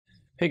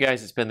Hey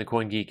guys, it's Ben the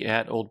Coin Geek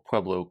at Old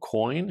Pueblo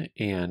Coin,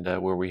 and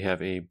where we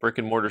have a brick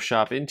and mortar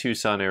shop in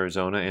Tucson,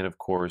 Arizona, and of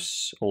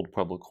course,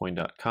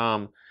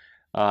 oldpueblocoin.com.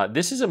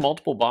 This is a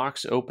multiple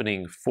box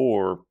opening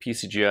for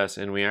PCGS,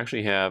 and we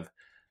actually have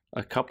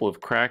a couple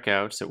of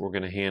crackouts that we're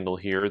going to handle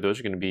here.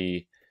 Those are going to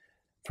be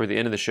for the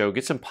end of the show.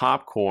 Get some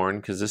popcorn,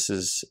 because this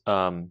is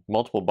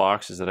multiple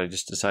boxes that I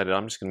just decided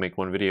I'm just going to make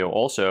one video.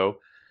 Also,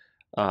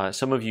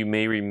 some of you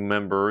may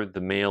remember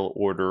the mail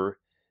order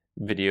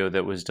video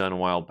that was done a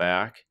while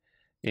back.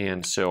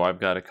 And so I've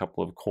got a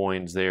couple of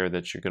coins there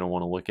that you're going to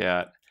want to look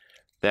at.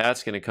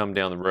 That's going to come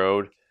down the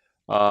road.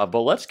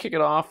 But let's kick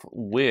it off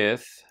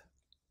with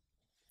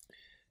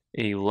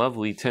a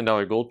lovely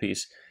 $10 gold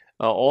piece.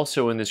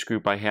 Also in this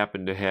group, I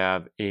happen to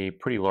have a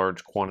pretty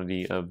large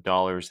quantity of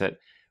dollars that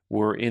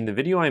were in the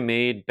video I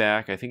made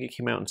back, I think it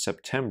came out in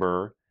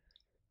September,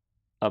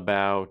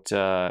 about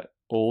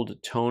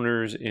old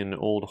toners and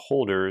old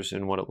holders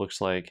and what it looks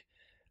like.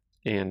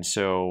 And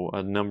so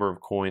a number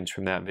of coins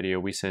from that video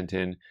we sent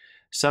in.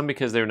 Some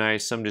because they're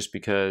nice, some just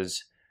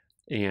because,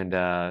 and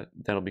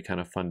that'll be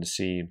kind of fun to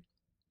see.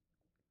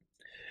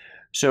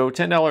 So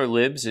 $10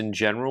 libs in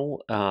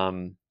general,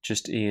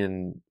 just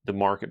in the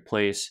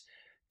marketplace,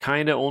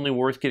 kind of only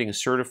worth getting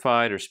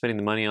certified or spending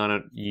the money on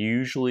it,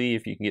 usually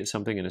if you can get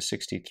something in a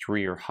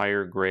 63 or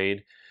higher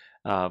grade.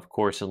 Of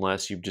course,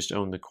 unless you've just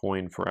owned the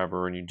coin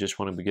forever and you just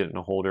want to get it in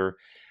a holder.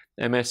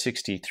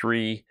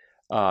 MS63,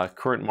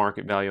 current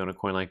market value on a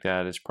coin like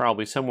that is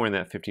probably somewhere in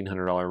that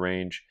 $1,500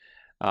 range.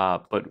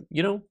 But,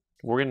 you know,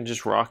 we're going to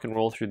just rock and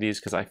roll through these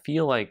because I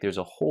feel like there's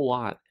a whole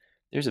lot.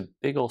 There's a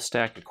big old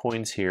stack of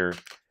coins here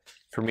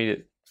for me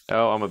to...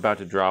 Oh, I'm about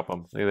to drop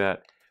them. Look at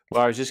that.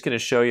 Well, I was just going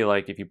to show you,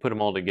 like, if you put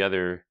them all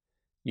together,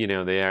 you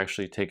know, they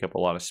actually take up a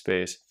lot of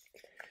space.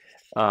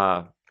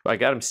 I got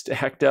them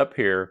stacked up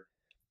here,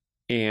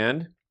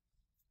 and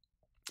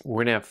we're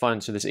going to have fun.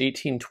 So this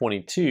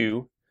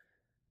 1822,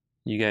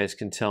 you guys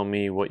can tell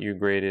me what your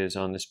grade is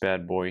on this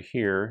bad boy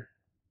here.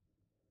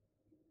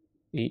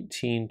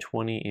 18,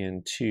 20,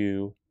 and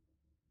 2.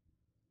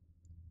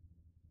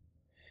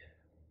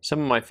 Some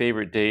of my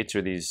favorite dates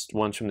are these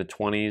ones from the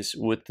 20s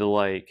with the,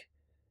 like,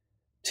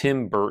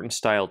 Tim Burton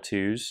style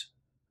 2s.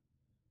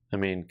 I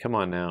mean, come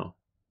on now.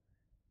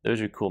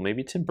 Those are cool.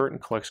 Maybe Tim Burton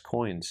collects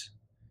coins.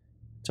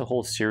 It's a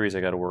whole series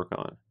I got to work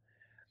on.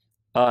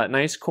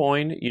 Nice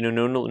coin, you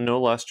know, no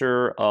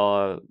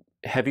luster,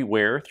 heavy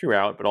wear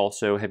throughout, but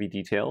also heavy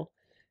detail.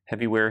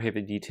 Heavy wear,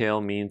 heavy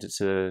detail means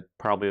it's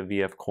probably a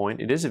VF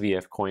coin. It is a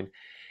VF coin.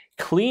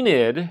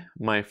 Cleaned,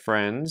 my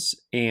friends,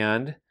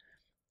 and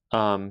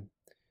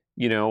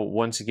you know,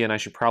 once again, I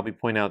should probably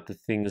point out the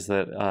things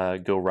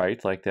that go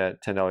right, like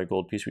that $10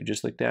 gold piece we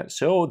just looked at,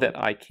 so that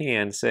I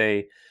can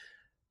say,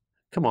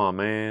 come on,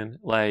 man.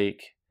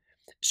 Like,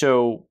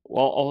 so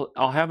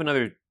I'll have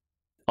another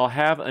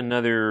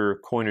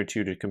coin or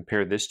two to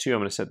compare this to. I'm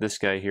going to set this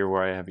guy here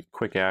where I have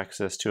quick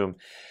access to him,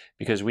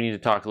 because we need to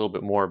talk a little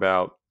bit more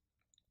about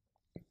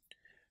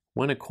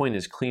when a coin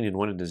is cleaned and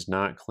when it is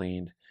not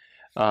cleaned.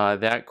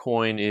 That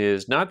coin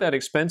is not that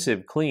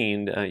expensive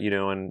cleaned, you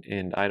know,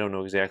 and I don't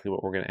know exactly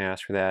what we're going to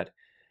ask for that,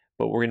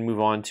 but we're going to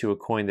move on to a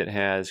coin that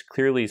has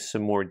clearly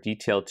some more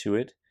detail to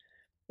it.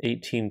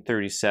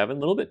 1837, a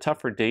little bit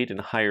tougher date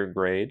and higher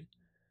grade.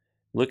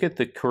 Look at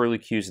the curly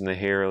cues in the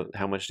hair,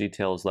 how much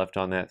detail is left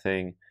on that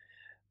thing.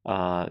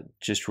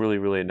 Just really,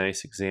 really a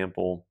nice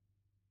example.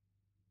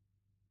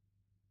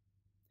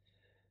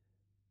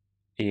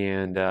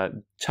 And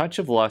touch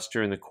of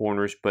luster in the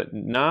corners, but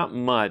not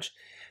much.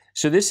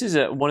 So this is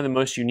one of the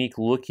most unique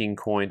looking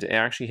coins. It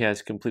actually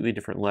has completely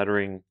different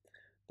lettering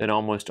than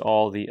almost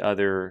all the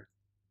other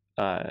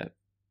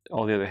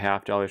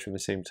half dollars from the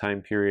same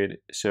time period.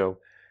 So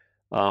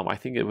I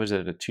think it was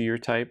at a 2-year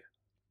type.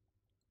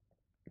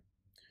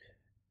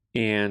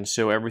 And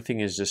so everything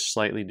is just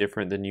slightly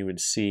different than you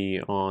would see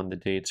on the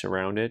dates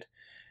around it.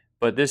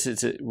 But this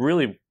is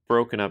really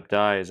broken up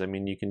dies. I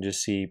mean, you can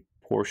just see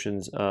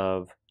portions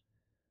of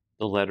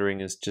the lettering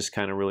is just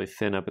kind of really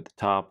thin up at the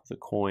top of the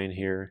coin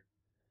here.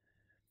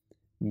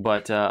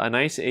 But a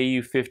nice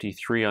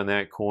AU53 on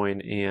that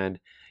coin, and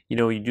you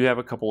know, you do have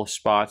a couple of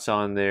spots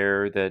on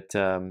there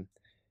that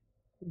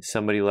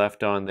somebody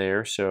left on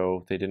there,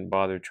 so they didn't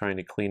bother trying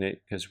to clean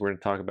it, because we're going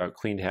to talk about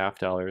cleaned half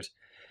dollars.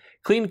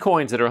 Cleaned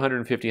coins that are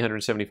 150,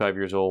 175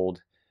 years old,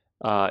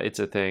 it's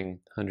a thing,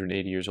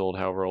 180 years old,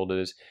 however old it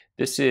is.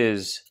 This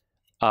is,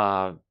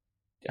 I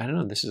don't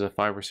know, this is a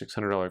 $500 or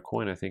 $600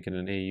 coin, I think, in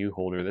an AU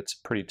holder. That's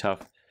pretty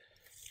tough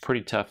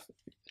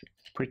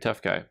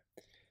guy.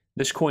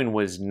 This coin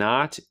was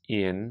not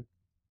in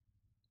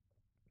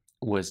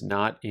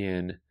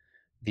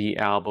the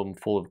album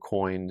full of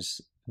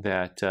coins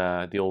that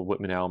the old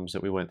Whitman albums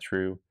that we went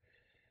through.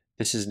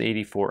 This is an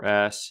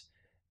 84S,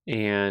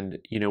 and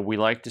you know, we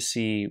like to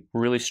see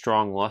really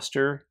strong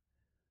luster,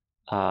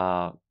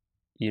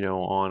 you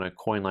know, on a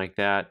coin like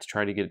that to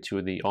try to get it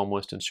to the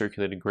almost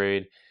uncirculated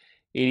grade.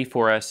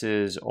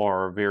 84S's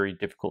are very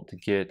difficult to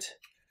get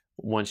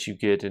once you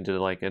get into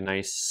like a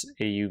nice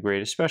AU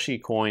grade, especially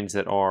coins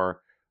that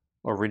are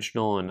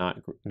original and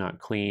not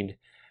cleaned.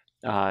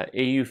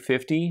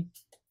 AU50,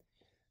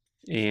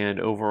 and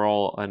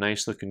overall a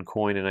nice looking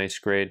coin, a nice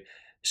grade.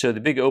 So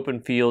the big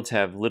open fields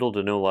have little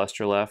to no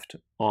luster left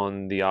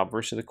on the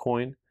obverse of the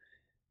coin,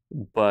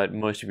 but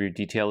most of your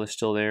detail is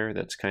still there.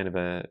 That's kind of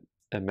a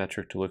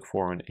metric to look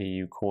for on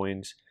AU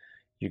coins.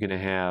 You're going to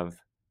have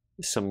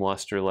some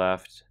luster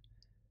left.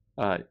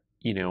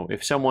 You know,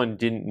 if someone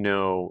didn't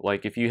know,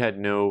 like if you had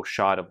no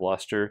shot of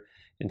luster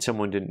and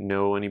someone didn't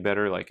know any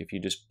better, like if you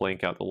just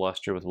blank out the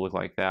luster with a look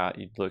like that,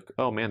 you'd look,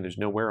 oh man, there's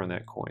no wear on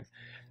that coin,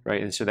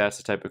 right? And so that's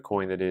the type of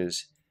coin that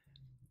is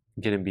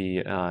going to be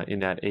in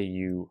that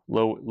AU,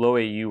 low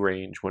AU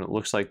range, when it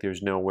looks like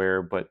there's no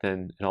wear, but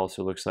then it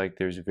also looks like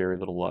there's very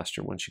little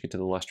luster once you get to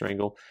the luster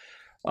angle.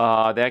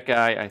 That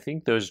guy, I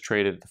think those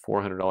traded at the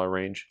 $400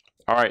 range.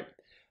 All right,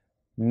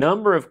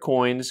 number of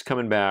coins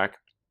coming back.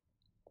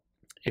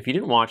 If you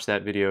didn't watch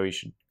that video, you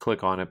should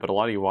click on it, but a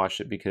lot of you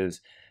watched it because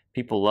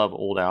people love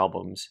old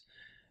albums.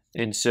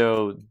 And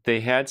so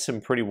they had some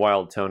pretty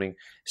wild toning.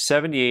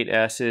 78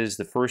 S's,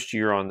 the first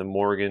year on the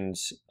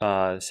Morgans,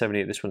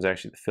 78, this one's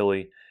actually the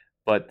Philly,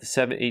 but the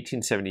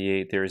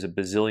 1878, there's a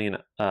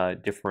bazillion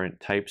different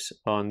types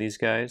on these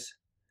guys.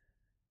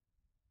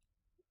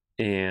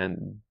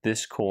 And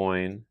this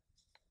coin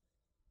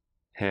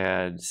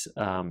has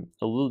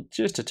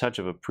just a touch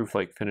of a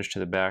proof-like finish to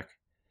the back,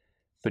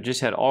 but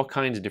just had all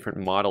kinds of different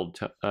mottled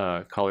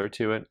color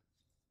to it.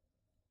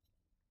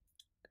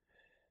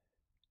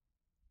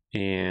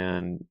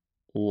 And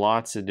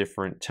lots of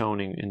different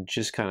toning and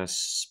just kind of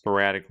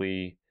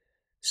sporadically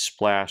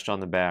splashed on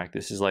the back.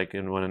 This is like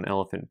when an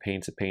elephant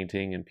paints a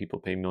painting and people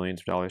pay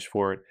millions of dollars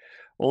for it.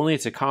 Only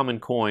it's a common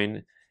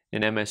coin,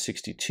 an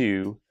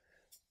MS62.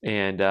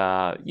 And,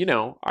 you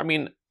know, I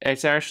mean,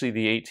 it's actually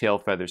the 8-tail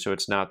feather, so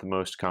it's not the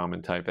most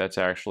common type. That's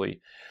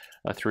actually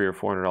a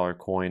 $300 or $400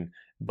 coin.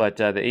 But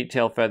the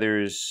 8-tail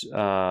feathers,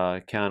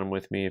 count them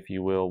with me if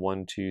you will.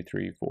 1, 2,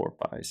 3, 4,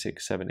 5,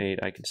 6, 7, 8.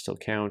 I can still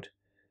count.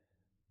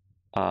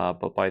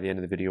 But by the end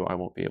of the video, I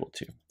won't be able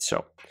to.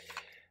 So,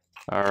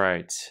 all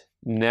right.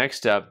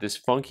 Next up, this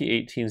funky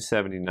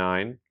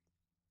 1879.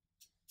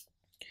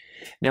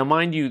 Now,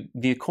 mind you,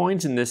 the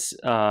coins in this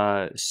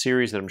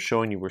series that I'm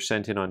showing you were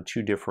sent in on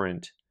two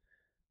different,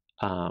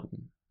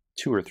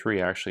 2 or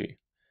 3 actually,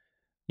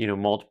 you know,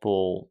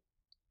 multiple,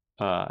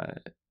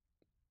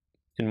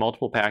 in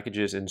multiple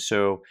packages, and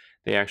so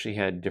they actually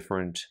had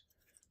different,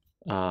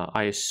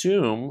 I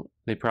assume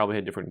they probably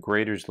had different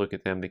graders look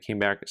at them. They came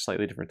back at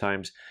slightly different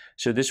times.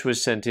 So this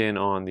was sent in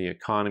on the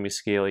economy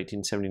scale,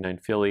 1879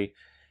 Philly,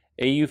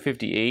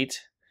 AU58.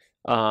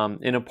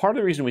 And a part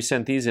of the reason we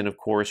sent these in, of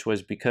course,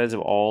 was because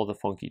of all the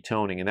funky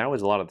toning, and that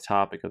was a lot of the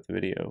topic of the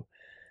video.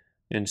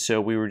 And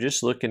so we were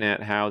just looking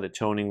at how the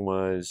toning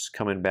was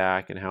coming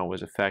back and how it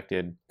was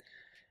affected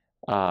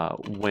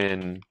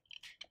when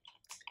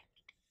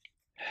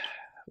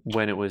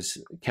it was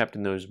kept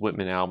in those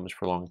Whitman albums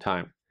for a long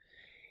time.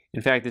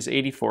 In fact, this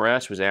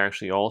 84S was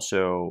actually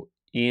also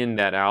in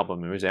that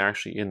album. It was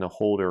actually in the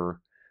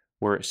holder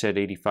where it said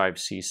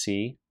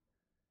 85cc.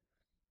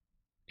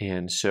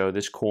 And so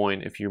this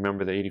coin, if you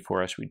remember the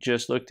 84S we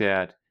just looked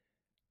at,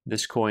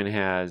 this coin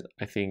has,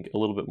 I think, a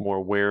little bit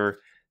more wear.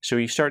 So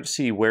you start to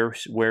see wear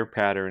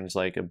patterns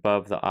like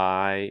above the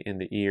eye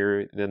and the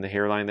ear, then the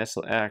hairline. That's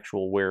the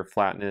actual wear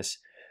flatness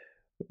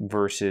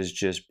versus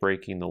just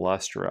breaking the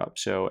luster up.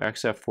 So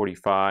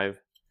XF45.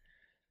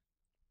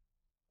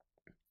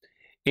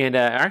 And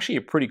actually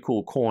a pretty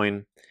cool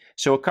coin.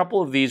 So a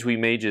couple of these we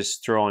may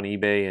just throw on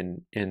eBay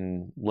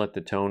and let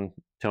the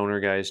toner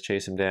guys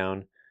chase them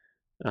down,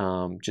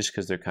 just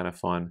because they're kind of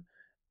fun.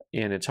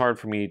 And it's hard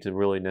for me to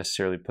really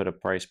necessarily put a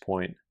price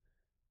point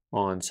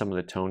on some of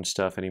the tone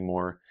stuff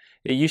anymore.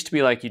 It used to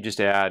be like you just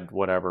add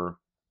whatever,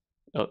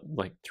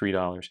 like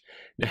 $3.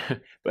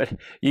 But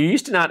you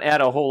used to not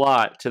add a whole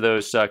lot to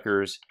those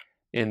suckers,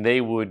 and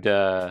they would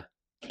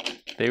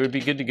be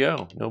good to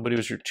go. Nobody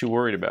was too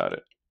worried about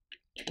it.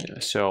 Yeah,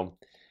 so,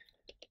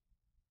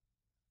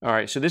 all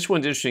right, so this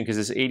one's interesting because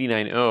it's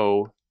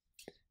 89.0.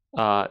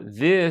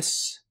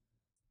 This,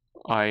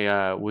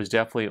 I was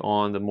definitely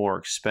on the more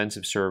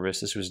expensive service.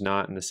 This was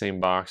not in the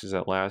same box as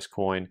that last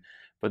coin,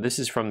 but this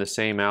is from the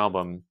same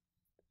album.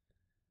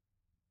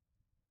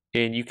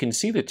 And you can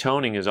see the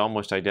toning is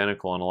almost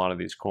identical on a lot of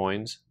these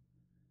coins.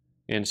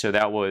 And so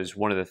that was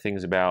one of the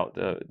things about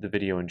the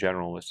video in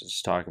general, was to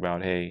just talk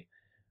about, hey,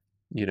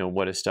 you know,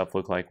 what does stuff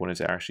look like when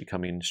it's actually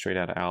coming straight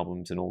out of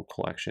albums and old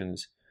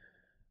collections.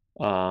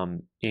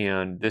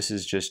 And this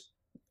is just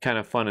kind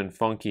of fun and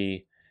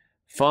funky.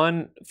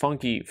 Fun,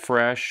 funky,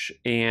 fresh,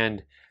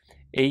 and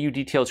AU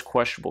details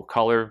questionable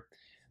color.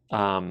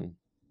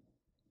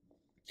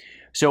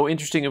 So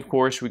interesting, of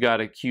course, we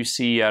got a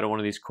QC out of one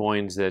of these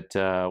coins that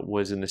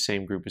was in the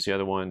same group as the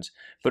other ones.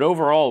 But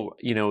overall,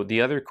 you know,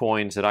 the other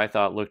coins that I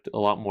thought looked a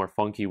lot more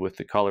funky with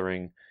the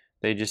coloring,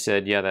 they just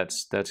said, yeah,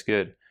 that's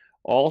good.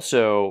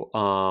 Also,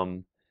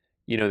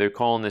 you know, they're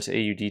calling this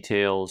AU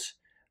details.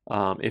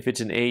 If it's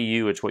an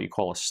AU, it's what you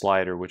call a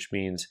slider, which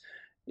means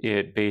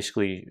it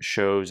basically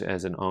shows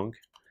as an unk.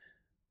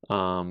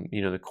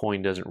 You know, the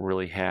coin doesn't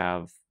really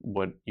have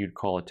what you'd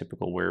call a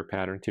typical wear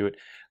pattern to it.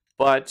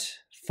 But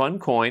fun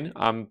coin.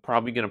 I'm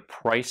probably going to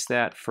price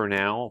that for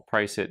now.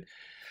 Price it,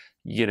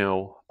 you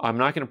know, I'm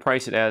not going to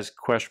price it as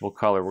questionable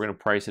color. We're going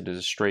to price it as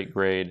a straight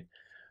grade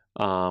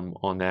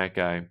on that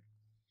guy.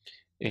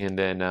 And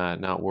then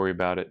not worry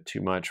about it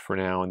too much for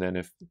now. And then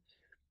if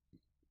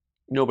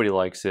nobody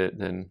likes it,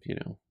 then, you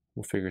know,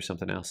 we'll figure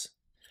something else.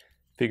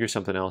 Figure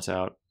something else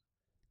out.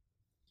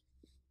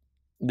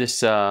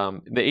 This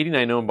the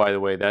 89 ohm, by the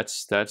way,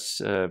 that's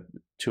 $250,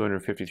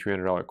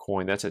 $300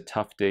 coin. That's a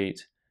tough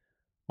date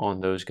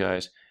on those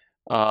guys.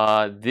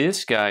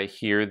 This guy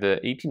here, the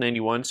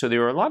 1891. So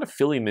there are a lot of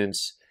Philly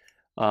mints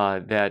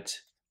that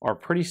are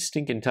pretty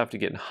stinking tough to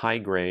get in high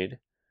grade.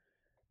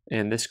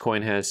 And this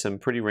coin has some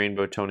pretty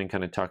rainbow toning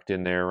kind of tucked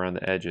in there around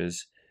the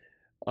edges.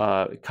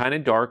 Kind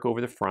of dark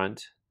over the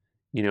front,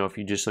 you know, if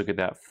you just look at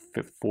that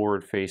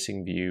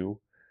forward-facing view.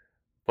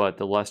 But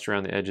the luster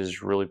around the edges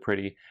is really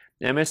pretty.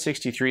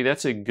 MS63,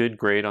 that's a good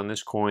grade on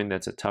this coin.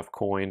 That's a tough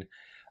coin.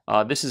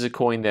 This is a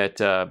coin that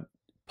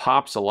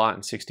pops a lot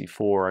in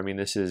 64. I mean,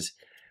 this is,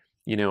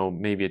 you know,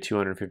 maybe a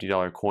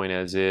 $250 coin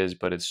as is,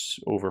 but it's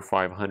over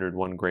 500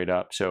 one grade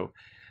up. So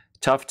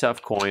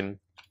tough coin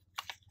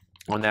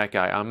on that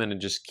guy. I'm going to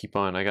just keep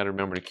on. I got to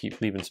remember to keep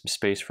leaving some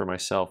space for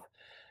myself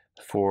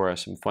for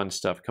some fun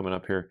stuff coming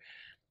up here.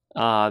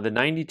 The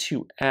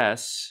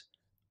 92S,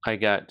 I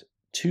got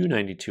two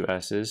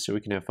 92S's, so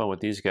we can have fun with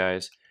these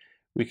guys.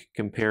 We can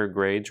compare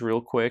grades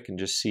real quick and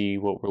just see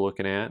what we're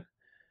looking at.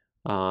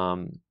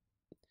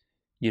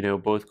 You know,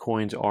 both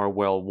coins are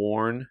well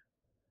worn.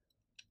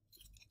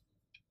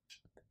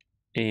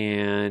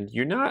 And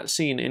you're not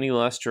seeing any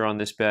luster on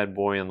this bad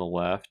boy on the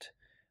left,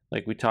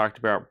 like we talked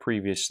about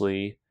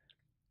previously.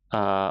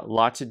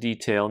 Lots of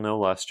detail, no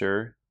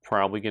luster.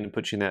 Probably going to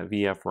put you in that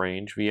VF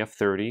range, VF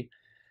 30.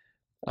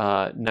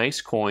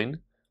 Nice coin.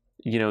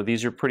 You know,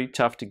 these are pretty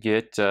tough to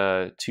get,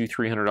 $200,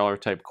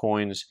 $300 type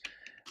coins.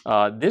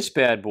 This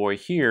bad boy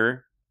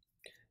here,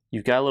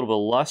 you've got a little bit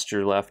of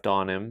luster left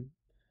on him,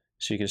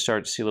 so you can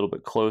start to see a little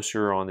bit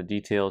closer on the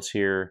details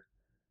here.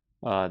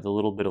 The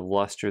little bit of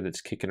luster that's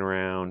kicking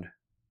around.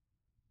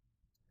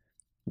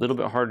 A little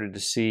bit harder to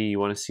see. You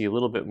want to see a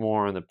little bit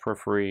more on the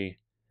periphery,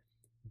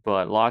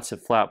 but lots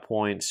of flat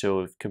points.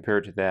 So if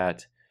compared to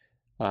that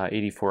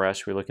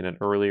 84S we were looking at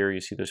earlier, you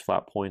see those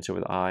flat points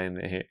over the eye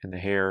and the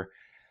hair.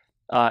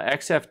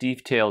 XF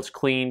detail is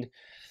cleaned.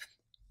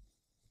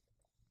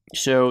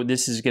 So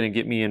this is going to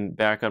get me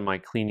back on my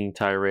cleaning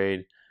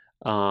tirade.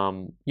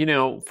 You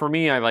know, for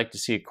me, I like to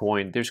see a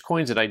coin. There's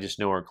coins that I just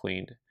know are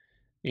cleaned.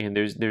 And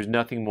there's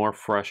nothing more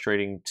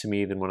frustrating to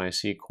me than when I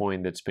see a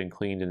coin that's been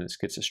cleaned and it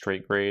gets a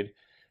straight grade.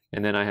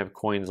 And then I have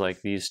coins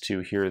like these two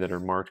here that are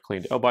marked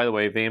cleaned. Oh, by the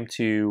way,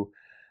 VAM2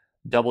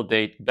 double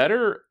date.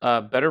 Better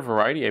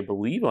variety, I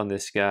believe, on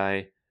this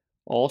guy.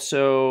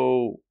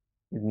 Also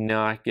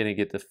not going to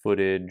get the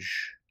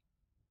footage.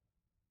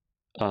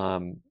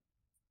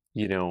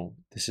 You know,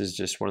 this is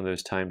just one of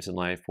those times in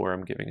life where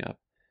I'm giving up.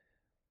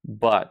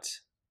 But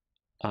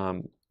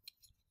I'm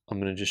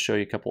going to just show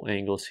you a couple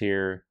angles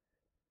here.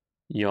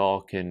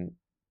 Y'all can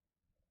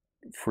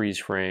freeze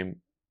frame,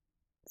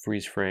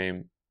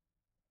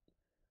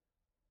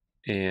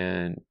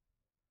 and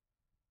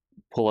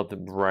pull up the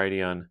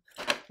variety on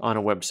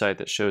a website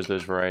that shows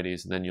those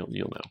varieties, and then you'll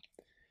know.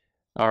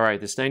 All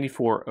right, this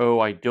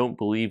 94O I don't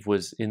believe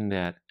was in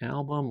that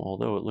album,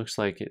 although it looks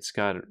like it's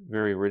got a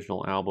very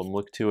original album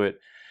look to it.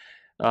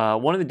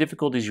 One of the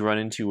difficulties you run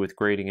into with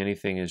grading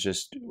anything is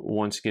just,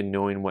 once again,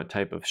 knowing what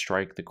type of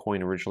strike the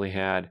coin originally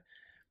had.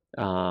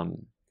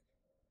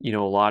 You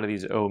know, a lot of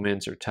these O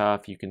mints are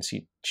tough. You can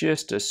see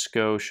just a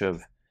skosh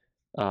of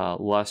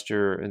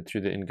luster and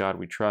through the "In God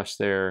We Trust"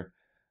 there.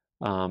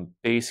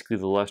 Basically,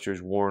 the luster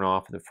is worn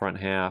off of the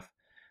front half.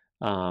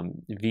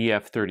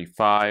 VF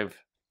 35.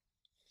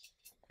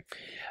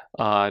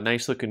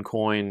 Nice looking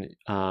coin.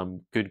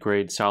 Good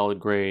grade, solid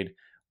grade.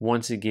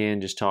 Once again,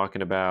 just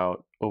talking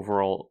about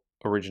overall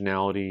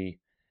originality.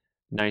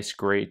 Nice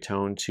gray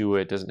tone to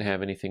it. Doesn't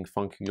have anything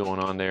funky going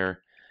on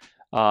there.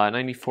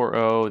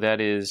 94O, that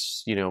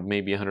is, you know,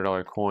 maybe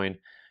 $100 coin.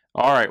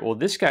 All right, well,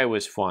 this guy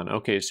was fun.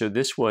 Okay, so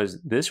this was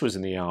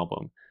in the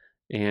album,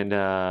 and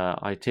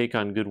I take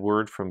on good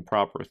word from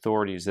proper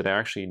authorities that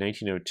actually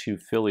 1902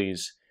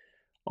 Phillies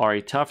are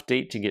a tough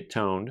date to get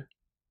toned.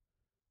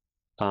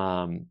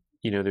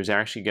 You know, there's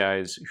actually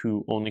guys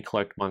who only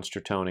collect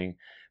monster toning,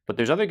 but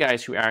there's other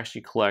guys who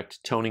actually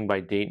collect toning by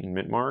date and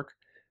mint mark,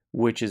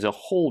 which is a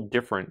whole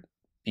different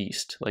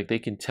beast. Like, they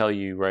can tell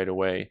you right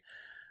away.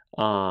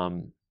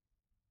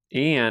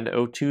 And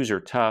O2s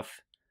are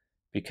tough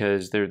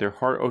because they're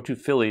hard. O2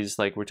 Phillies,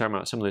 like we're talking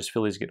about, some of those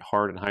Phillies get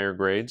hard in higher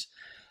grades.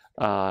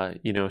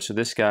 You know, so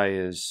this guy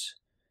is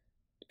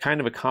kind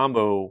of a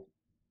combo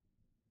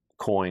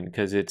coin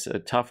because it's a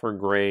tougher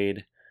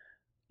grade,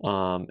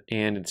 and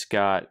it's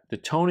got the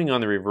toning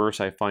on the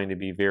reverse I find to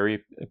be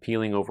very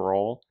appealing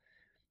overall.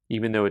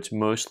 Even though it's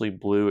mostly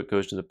blue, it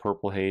goes to the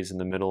purple haze in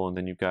the middle, and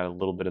then you've got a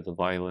little bit of the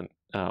violent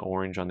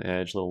orange on the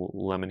edge, little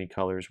lemony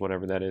colors,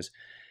 whatever that is.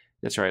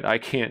 That's right. I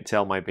can't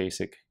tell my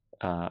basic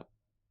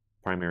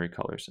primary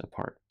colors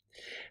apart.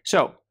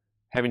 So,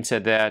 having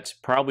said that,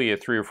 probably a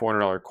 $300 or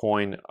 $400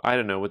 coin. I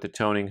don't know with the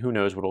toning. Who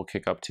knows what it'll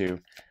kick up to?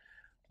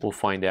 We'll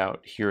find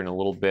out here in a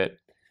little bit.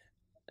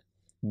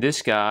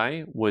 This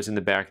guy was in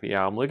the back of the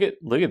album.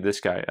 Look at this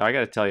guy. I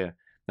got to tell you,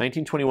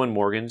 1921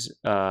 Morgans.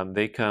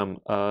 They come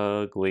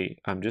ugly.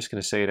 I'm just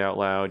going to say it out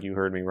loud. You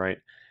heard me right.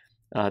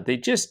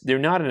 They're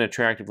not an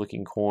attractive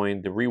looking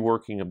coin. The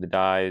reworking of the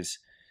dies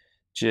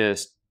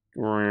just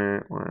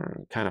kind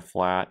of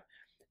flat.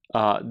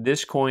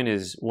 This coin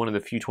is one of the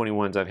few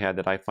 21s I've had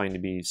that I find to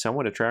be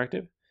somewhat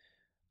attractive.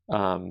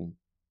 You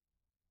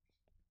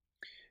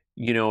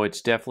know, it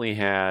definitely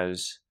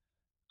has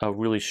a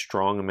really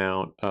strong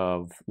amount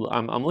of,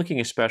 I'm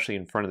looking especially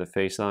in front of the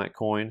face on that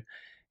coin,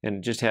 and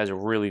it just has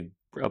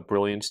a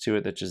brilliance to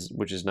it,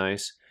 which is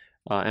nice.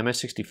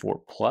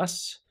 MS64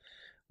 Plus.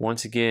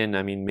 Once again,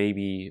 I mean,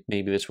 maybe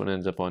this one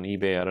ends up on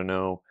eBay. I don't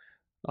know,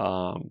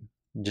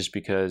 just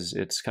because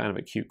it's kind of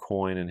a cute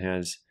coin and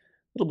has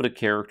a little bit of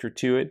character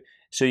to it.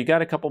 So you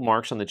got a couple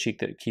marks on the cheek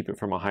that keep it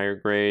from a higher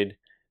grade,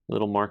 a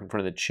little mark in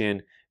front of the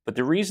chin. But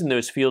the reason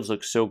those fields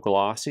look so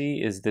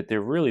glossy is that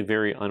they're really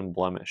very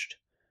unblemished,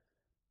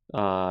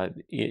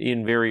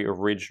 in very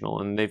original,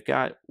 and they've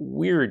got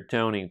weird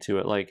toning to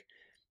it. Like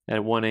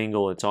at one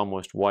angle, it's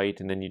almost white,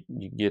 and then you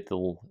get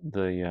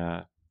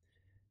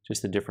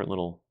just the different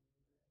little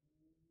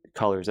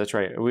colors. That's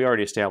right. We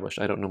already established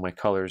I don't know my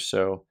colors,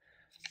 so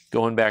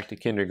going back to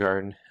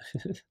kindergarten.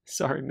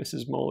 Sorry,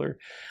 Mrs. Moeller.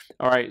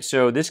 All right,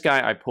 so this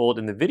guy I pulled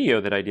in the video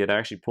that I did.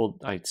 I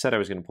said I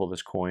was going to pull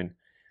this coin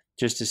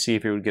just to see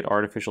if it would get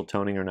artificial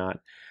toning or not.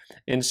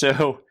 And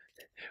so,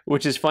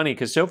 which is funny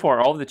because so far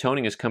all of the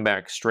toning has come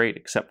back straight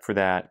except for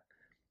that,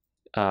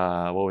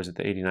 what was it,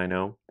 the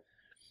 89.0.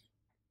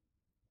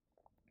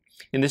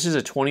 And this is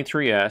a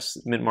 23S.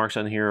 Mint marks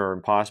on here are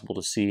impossible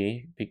to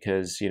see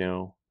because, you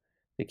know,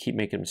 they keep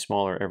making them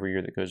smaller every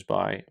year that goes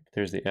by.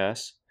 There's the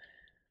S.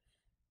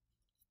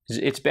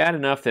 It's bad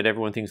enough that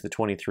everyone thinks the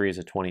 23 is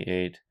a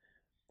 28.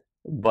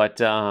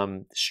 But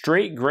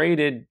straight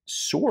graded,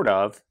 sort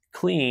of,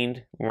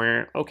 cleaned.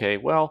 Okay,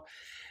 well,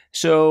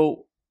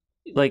 so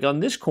like on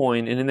this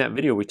coin, and in that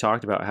video we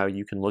talked about how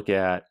you can look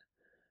at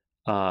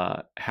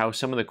how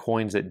some of the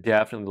coins that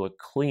definitely look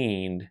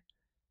cleaned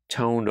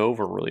toned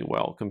over really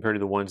well compared to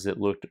the ones that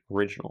looked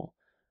original.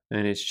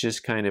 And it's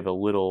just kind of a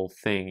little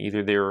thing.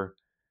 Either they're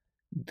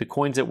the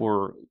coins that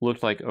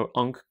looked like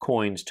Unk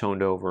coins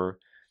toned over,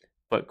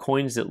 but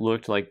coins that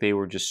looked like they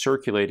were just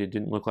circulated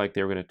didn't look like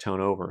they were going to tone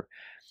over.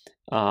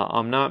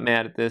 I'm not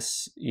mad at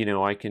this. You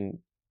know, I can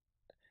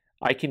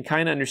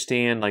kind of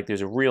understand, like,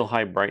 there's a real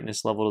high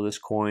brightness level to this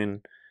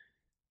coin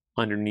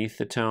underneath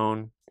the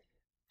tone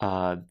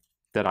that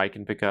I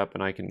can pick up,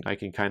 and I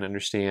can kind of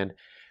understand.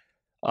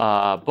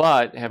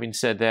 But having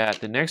said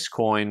that, the next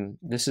coin,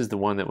 this is the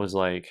one that was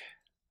like,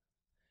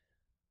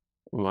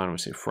 well, I don't want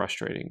to say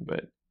frustrating,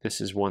 but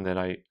this is one that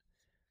I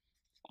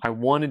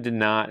wanted to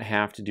not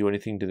have to do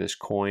anything to this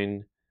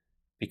coin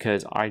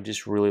because I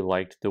just really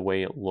liked the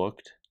way it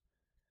looked.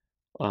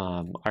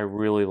 I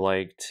really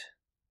liked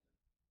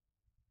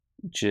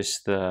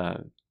just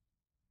the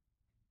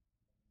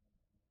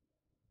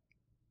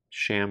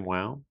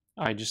ShamWow.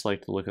 I just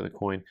like the look of the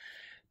coin.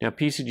 Now,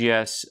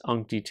 PCGS,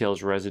 Unk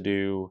Details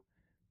Residue,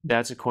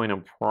 that's a coin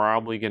I'm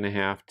probably going to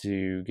have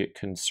to get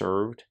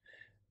conserved.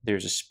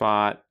 There's a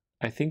spot,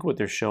 I think what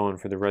they're showing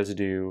for the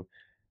residue,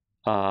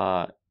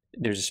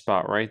 there's a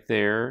spot right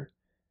there,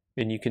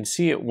 and you can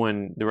see it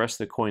when the rest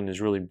of the coin is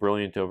really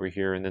brilliant over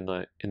here, and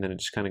then it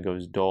just kind of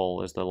goes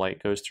dull as the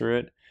light goes through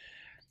it.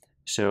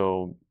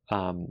 So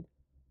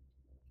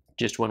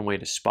just one way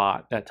to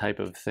spot that type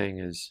of thing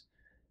is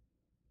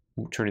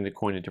turning the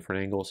coin at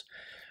different angles.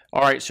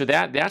 All right, so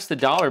that's the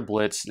dollar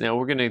blitz. Now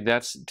we're gonna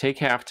take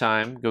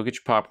halftime. Go get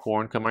your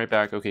popcorn. Come right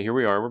back. Okay, here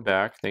we are. We're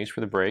back. Thanks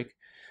for the break.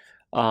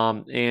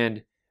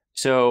 And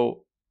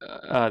so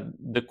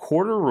the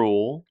quarter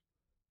rule.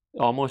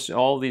 Almost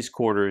all of these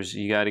quarters,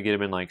 you got to get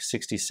them in like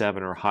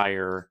 67 or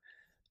higher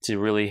to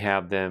really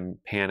have them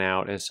pan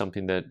out as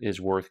something that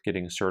is worth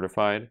getting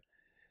certified.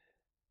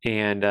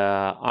 And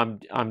I've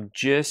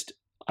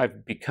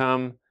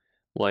become,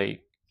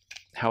 like,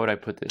 how would I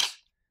put this?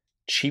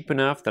 Cheap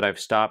enough that I've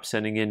stopped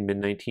sending in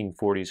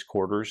mid-1940s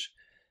quarters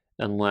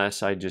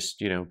unless I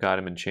just, you know, got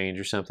them in change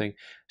or something.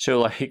 So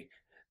like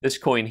this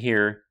coin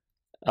here,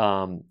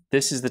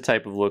 this is the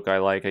type of look I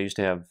like. I used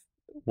to have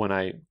when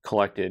I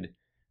collected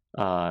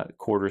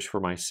quarters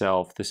for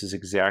myself. This is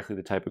exactly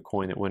the type of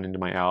coin that went into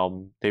my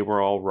album. They were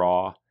all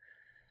raw.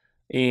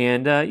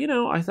 And, you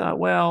know, I thought,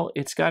 well,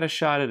 it's got a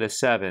shot at a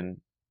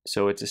 7,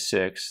 so it's a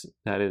 6.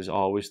 That is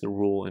always the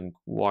rule in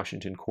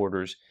Washington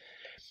quarters.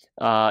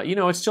 You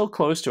know, it's still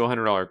close to a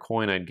 $100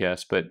 coin, I'd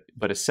guess, but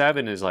a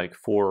 7 is like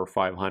 400 or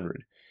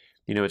 500.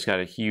 You know, it's got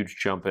a huge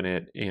jump in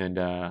it, and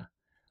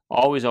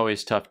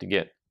always tough to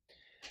get.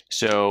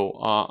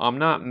 So I'm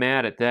not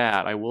mad at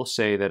that. I will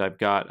say that I've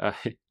got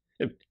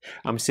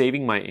I'm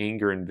saving my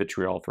anger and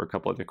vitriol for a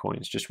couple other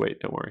coins. Just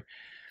wait, don't worry.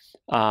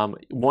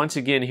 Once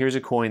again, here's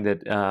a coin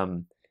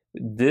that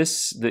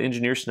the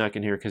engineer snuck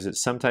in here because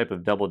it's some type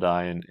of double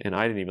die, and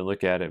I didn't even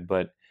look at it,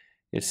 but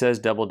it says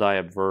double die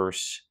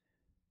obverse,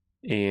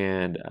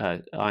 and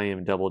I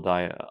am double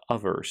die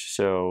averse.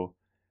 So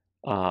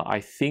I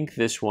think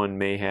this one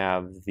may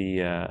have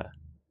the,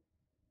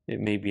 it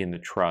may be in the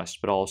trust,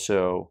 but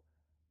also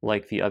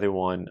like the other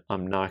one,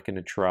 I'm not going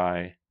to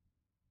try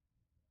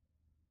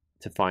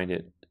to find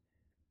it.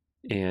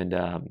 And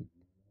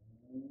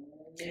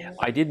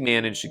I did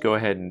manage to go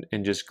ahead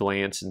and just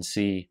glance and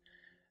see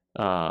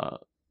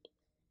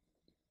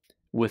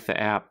with the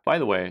app. By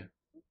the way,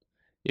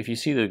 if you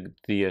see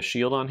the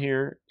shield on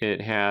here,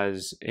 it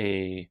has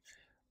a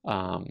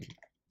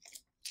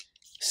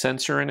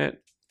sensor in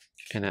it,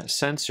 and that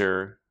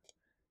sensor,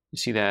 you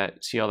see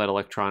that? See all that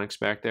electronics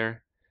back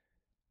there?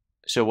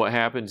 So what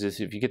happens is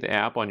if you get the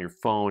app on your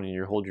phone and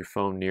you hold your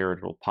phone near it,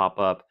 it'll pop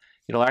up.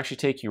 It'll actually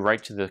take you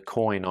right to the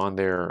coin on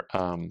their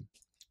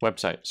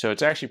website. So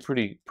it's actually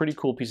pretty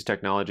cool piece of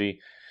technology.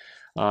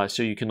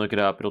 So you can look it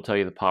up. It'll tell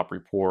you the pop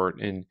report,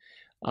 and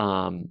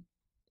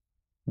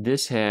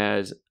this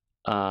has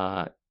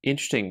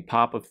interesting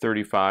pop of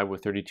 35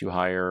 with 32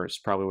 higher. It's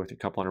probably worth a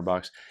couple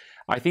 $100.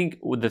 I think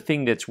the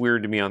thing that's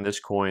weird to me on this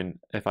coin,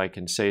 if I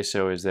can say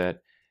so, is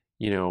that,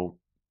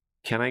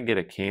 can I get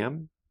a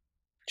cam?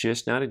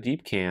 Just not a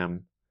deep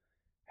cam.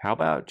 How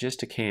about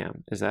just a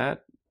cam? Is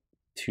that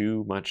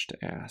too much to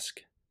ask?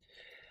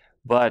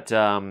 But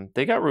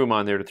they got room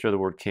on there to throw the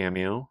word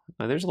cameo.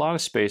 There's a lot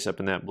of space up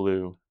in that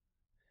blue.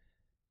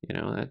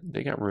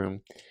 They got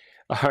room.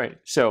 All right,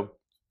 so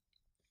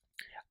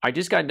I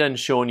just got done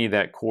showing you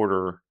that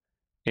quarter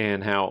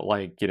and how,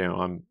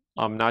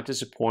 I'm not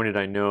disappointed.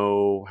 I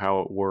know how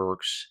it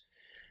works.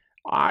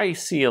 I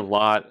see a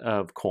lot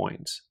of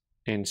coins.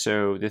 And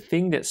so the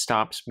thing that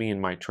stops me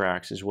in my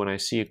tracks is when I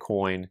see a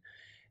coin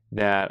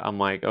that I'm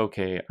like,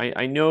 okay,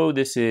 I know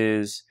this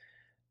is,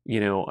 a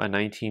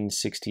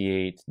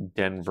 1968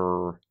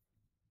 Denver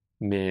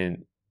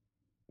mint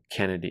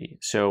Kennedy.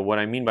 So what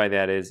I mean by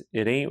that is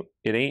it ain't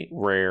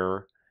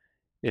rare,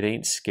 it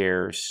ain't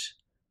scarce,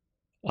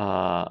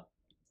 but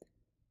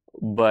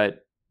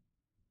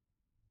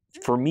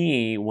for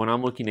me, when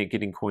I'm looking at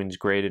getting coins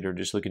graded or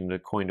just looking at a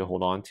coin to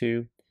hold on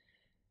to,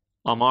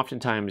 I'm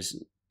oftentimes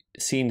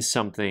seeing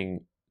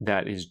something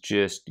that is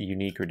just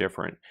unique or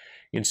different.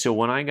 And so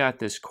when I got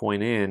this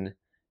coin in,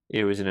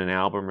 it was in an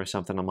album or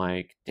something, I'm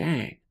like,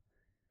 dang.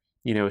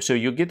 So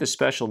you'll get the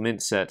special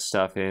mint set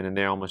stuff in, and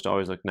they almost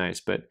always look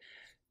nice. But,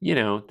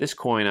 this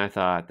coin, I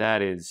thought,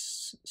 that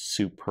is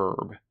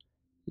superb.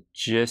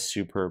 Just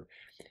superb.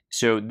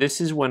 So this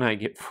is when I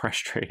get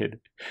frustrated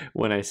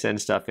when I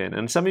send stuff in.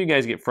 And some of you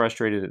guys get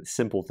frustrated at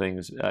simple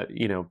things,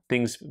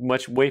 things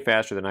way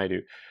faster than I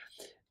do.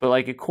 But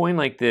like a coin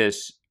like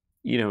this,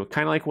 kind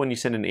of like when you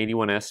send an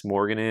 81S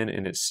Morgan in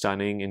and it's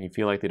stunning and you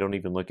feel like they don't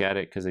even look at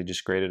it because they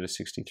just graded a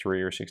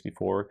 63 or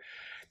 64.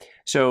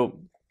 So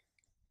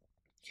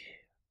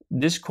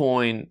this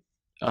coin,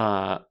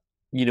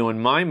 in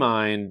my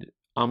mind,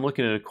 I'm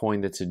looking at a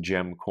coin that's a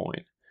gem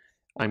coin.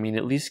 I mean,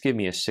 at least give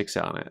me a 6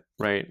 on it,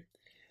 right?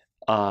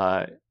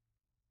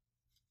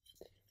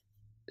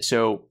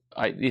 So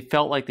it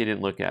felt like they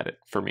didn't look at it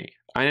for me.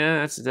 I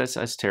know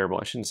that's terrible.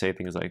 I shouldn't say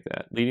things like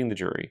that. Leading the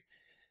jury.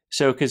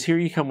 So, because here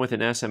you come with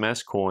an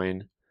SMS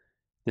coin,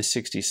 the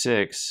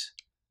 66,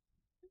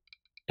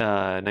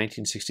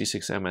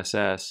 1966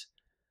 MSS,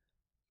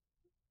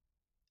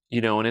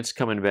 and it's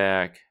coming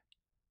back.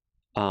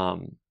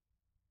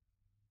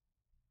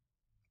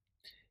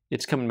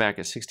 It's coming back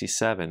at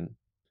 67,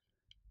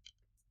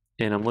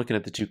 and I'm looking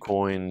at the two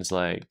coins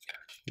like,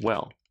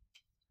 well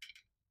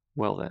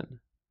then,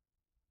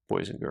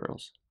 boys and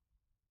girls.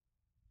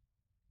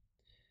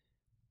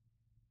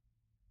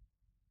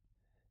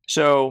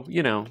 So,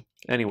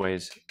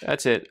 anyways,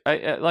 that's it.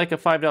 I like a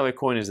 $5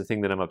 coin is the thing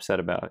that I'm upset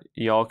about.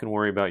 Y'all can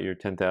worry about your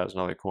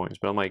 $10,000 coins,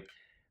 but I'm like,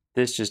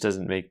 this just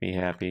doesn't make me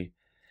happy.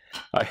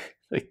 I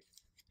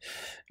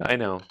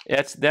know.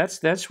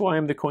 That's why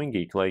I'm the Coin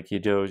Geek. Like, you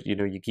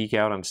geek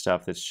out on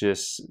stuff that's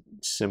just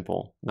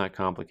simple, not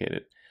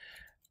complicated.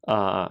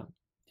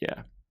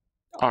 Yeah.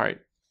 All right.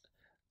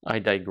 I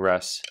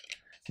digress.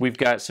 We've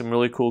got some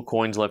really cool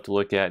coins left to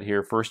look at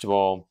here. First of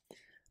all,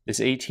 this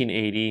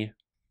 1880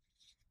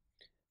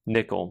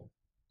 nickel.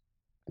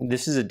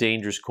 This is a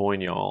dangerous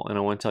coin, y'all, and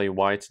I want to tell you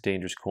why it's a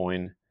dangerous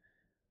coin.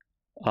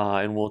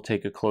 And we'll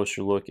take a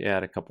closer look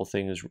at a couple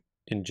things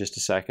in just a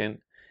second.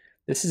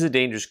 This is a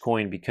dangerous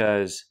coin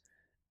because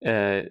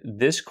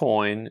this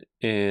coin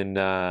in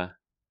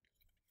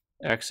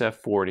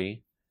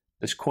XF40,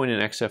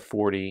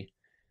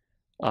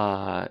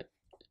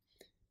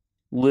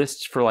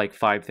 lists for like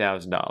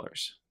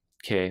 $5,000.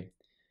 Okay,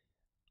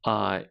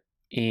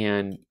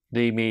 and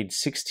they made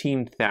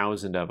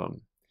 16,000 of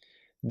them.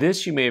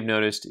 This, you may have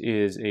noticed,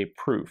 is a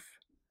proof.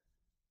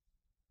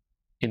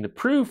 In the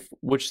proof,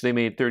 which they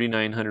made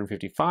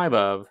 3,955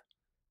 of,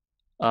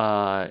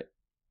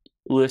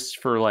 lists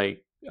for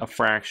like a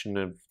fraction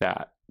of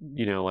that.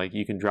 Like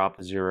you can drop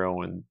a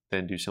 0 and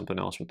then do something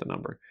else with the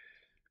number.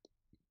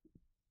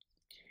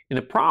 And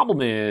the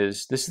problem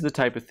is, this is the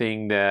type of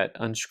thing that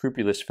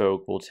unscrupulous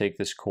folk will take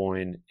this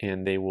coin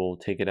and they will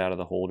take it out of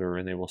the holder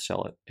and they will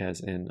sell it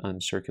as an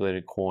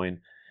uncirculated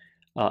coin,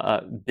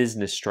 a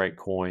business strike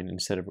coin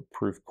instead of a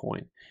proof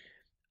coin.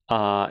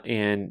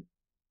 And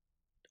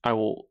I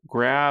will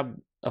grab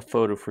a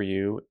photo for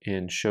you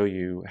and show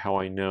you how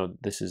I know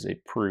this is a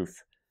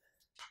proof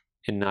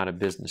and not a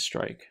business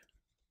strike.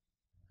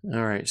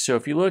 All right, so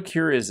if you look,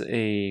 here is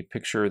a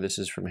picture, this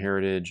is from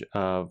Heritage,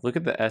 of, look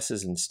at the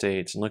S's and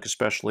states, and look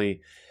especially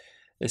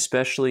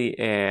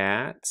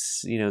at,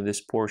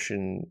 this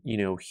portion,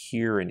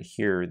 here and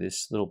here,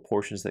 this little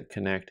portions that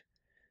connect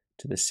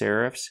to the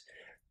serifs.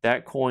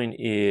 That coin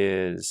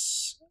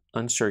is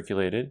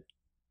uncirculated.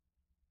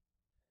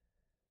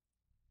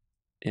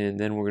 And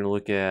then we're going to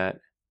look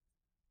at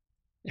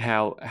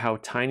how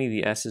tiny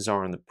the S's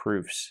are on the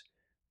proofs.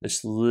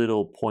 This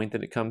little point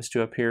that it comes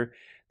to up here.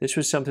 This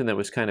was something that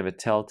was kind of a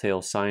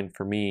telltale sign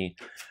for me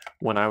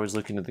when I was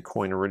looking at the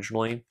coin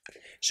originally.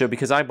 So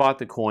because I bought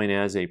the coin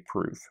as a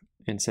proof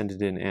and sent it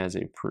in as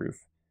a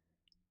proof,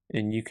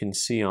 and you can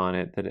see on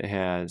it that it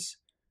has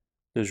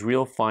those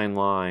real fine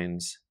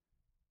lines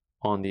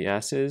on the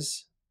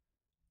S's,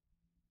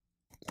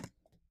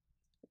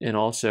 and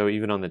also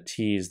even on the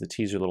T's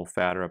are a little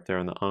fatter up there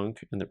on the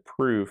unk, and the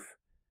proof,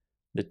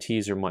 the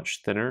T's are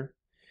much thinner.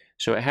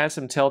 So it has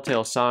some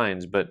telltale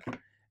signs, but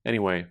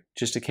anyway,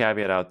 just a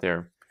caveat out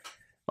there.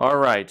 All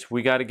right,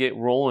 we got to get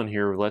rolling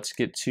here. Let's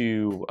get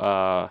to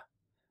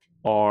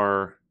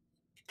our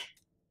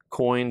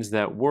coins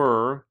that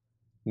were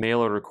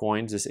mail order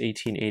coins, this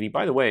 1880.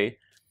 By the way,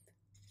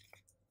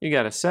 you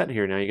got a set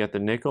here now. You got the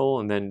nickel,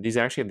 and then these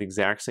actually have the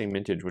exact same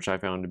mintage, which I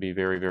found to be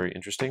very, very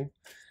interesting.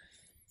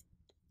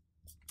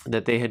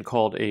 That they had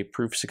called a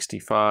Proof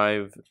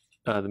 65,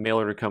 the mail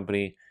order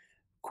company.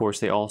 Of course,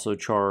 they also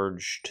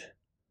charged,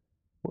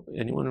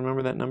 anyone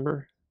remember that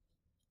number?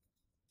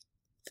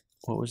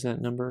 What was that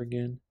number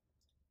again?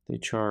 They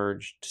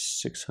charged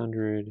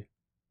 $615.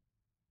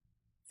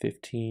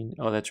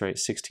 Oh, that's right,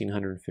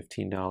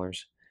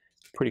 $1,615.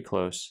 Pretty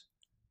close.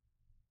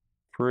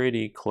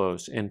 Pretty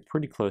close, and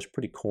pretty close,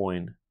 pretty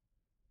coin.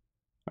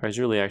 I was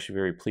really actually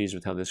very pleased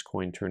with how this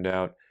coin turned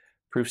out.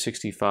 Proof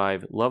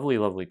 65, lovely,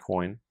 lovely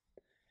coin.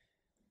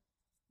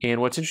 And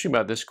what's interesting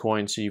about this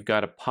coin, so you've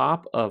got a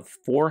pop of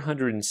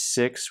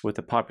 406 with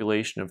a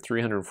population of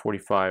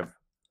 345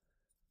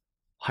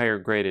 higher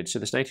graded. So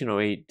this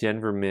 1908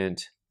 Denver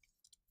Mint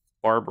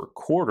Barber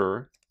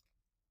Quarter,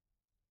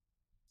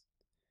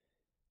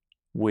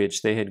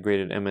 which they had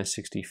graded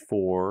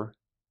MS64,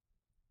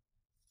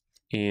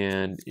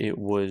 and it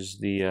was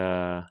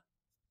the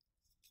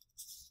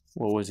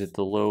what was it,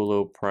 the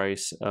low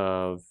price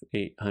of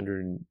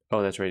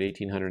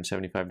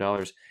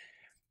 $1,875.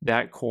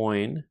 That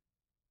coin,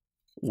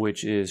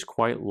 which is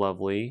quite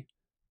lovely,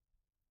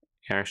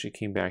 actually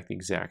came back the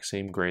exact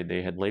same grade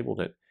they had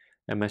labeled it,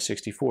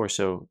 MS64.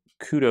 So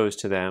kudos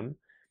to them.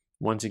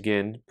 Once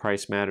again,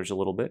 price matters a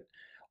little bit.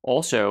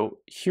 Also,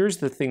 here's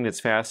the thing that's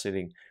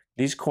fascinating.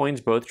 These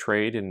coins both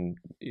trade in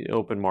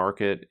open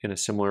market in a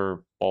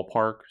similar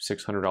ballpark,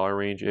 $600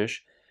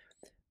 range-ish.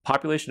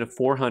 Population of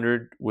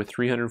 400 with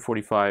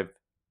 345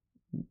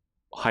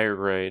 higher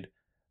grade.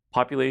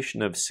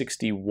 Population of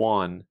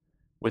 61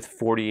 with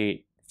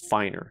 48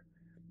 finer.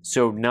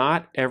 So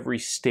not every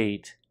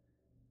state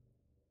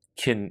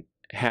can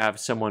have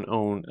someone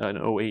own an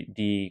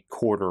 08D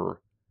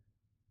quarter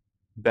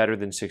better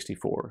than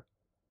 64.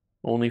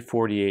 Only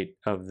 48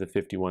 of the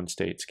 51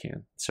 states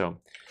can. So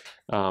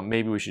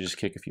maybe we should just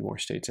kick a few more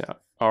states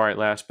out. All right,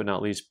 last but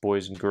not least,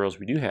 boys and girls,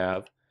 we do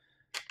have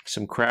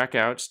some crack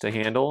outs to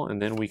handle,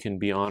 and then we can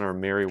be on our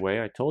merry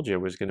way. I told you I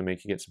was going to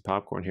make you get some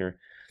popcorn here.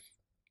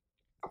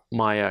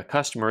 My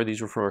customer,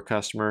 these were for a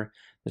customer.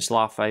 This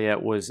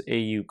Lafayette was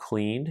AU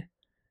cleaned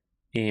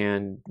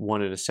and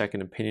wanted a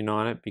second opinion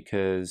on it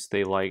because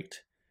they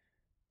liked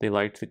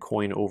the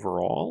coin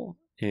overall.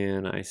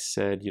 And I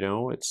said,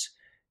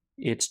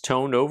 it's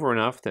toned over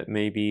enough that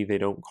maybe they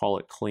don't call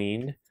it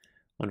cleaned.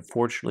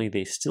 Unfortunately,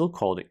 they still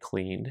called it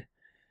cleaned.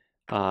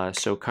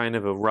 So kind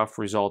of a rough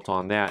result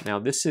on that. Now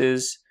this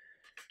is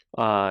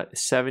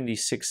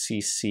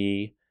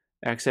 76cc,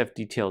 XF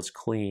details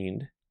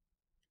cleaned,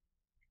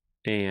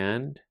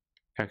 and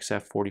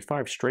XF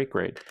 45 straight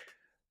grade.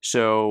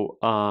 So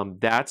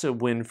that's a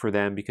win for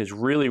them, because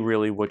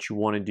really what you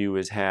want to do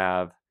is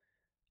have,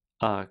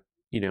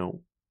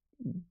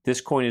 this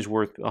coin is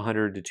worth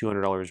 $100 to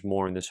 $200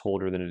 more in this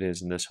holder than it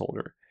is in this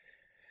holder.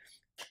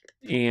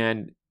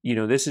 And,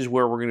 this is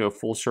where we're going to go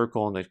full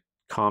circle on the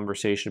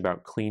conversation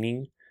about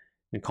cleaning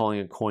and calling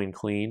a coin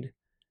cleaned.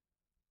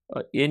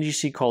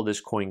 NGC called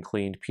this coin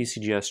cleaned.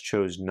 PCGS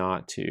chose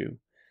not to.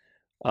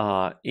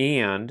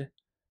 And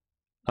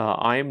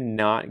I'm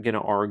not going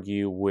to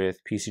argue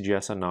with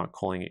PCGS on not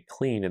calling it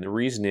clean. And the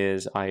reason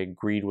is I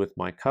agreed with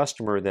my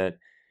customer that,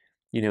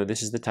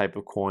 this is the type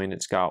of coin,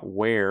 it's got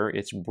wear,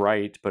 it's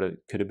bright, but it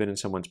could have been in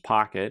someone's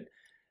pocket.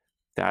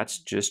 That's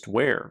just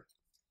wear.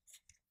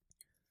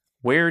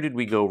 Where did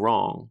we go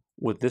wrong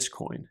with this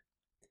coin?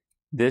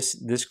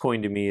 This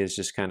coin to me is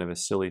just kind of a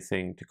silly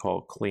thing to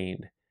call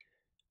cleaned.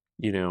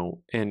 you know,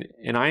 and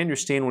I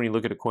understand when you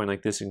look at a coin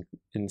like this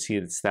and see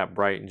it's that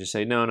bright and just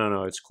say, no, no,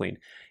 no, it's clean.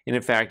 And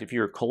in fact, if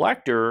you're a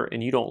collector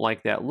and you don't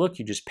like that look,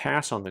 you just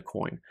pass on the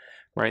coin,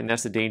 right? And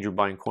that's the danger of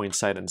buying coins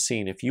sight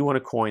unseen. If you want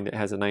a coin that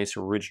has a nice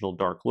original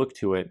dark look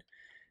to it,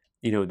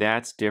 you know,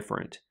 that's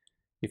different.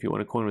 If you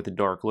want a coin with a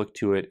dark look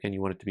to it and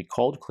you want it to be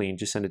called clean,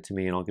 just send it to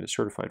me and I'll get it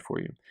certified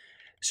for you.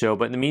 So,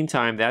 but in the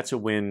meantime, that's a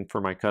win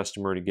for my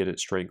customer to get it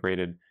straight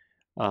graded.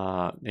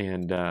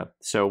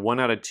 So 1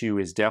 out of 2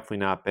 is definitely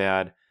not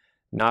bad.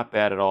 Not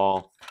bad at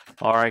all.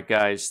 All right,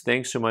 guys,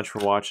 thanks so much for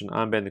watching.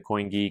 I'm Ben the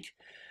Coin Geek.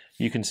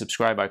 You can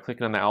subscribe by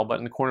clicking on the owl button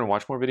in the corner and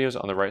watch more videos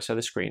on the right side of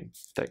the screen.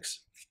 Thanks.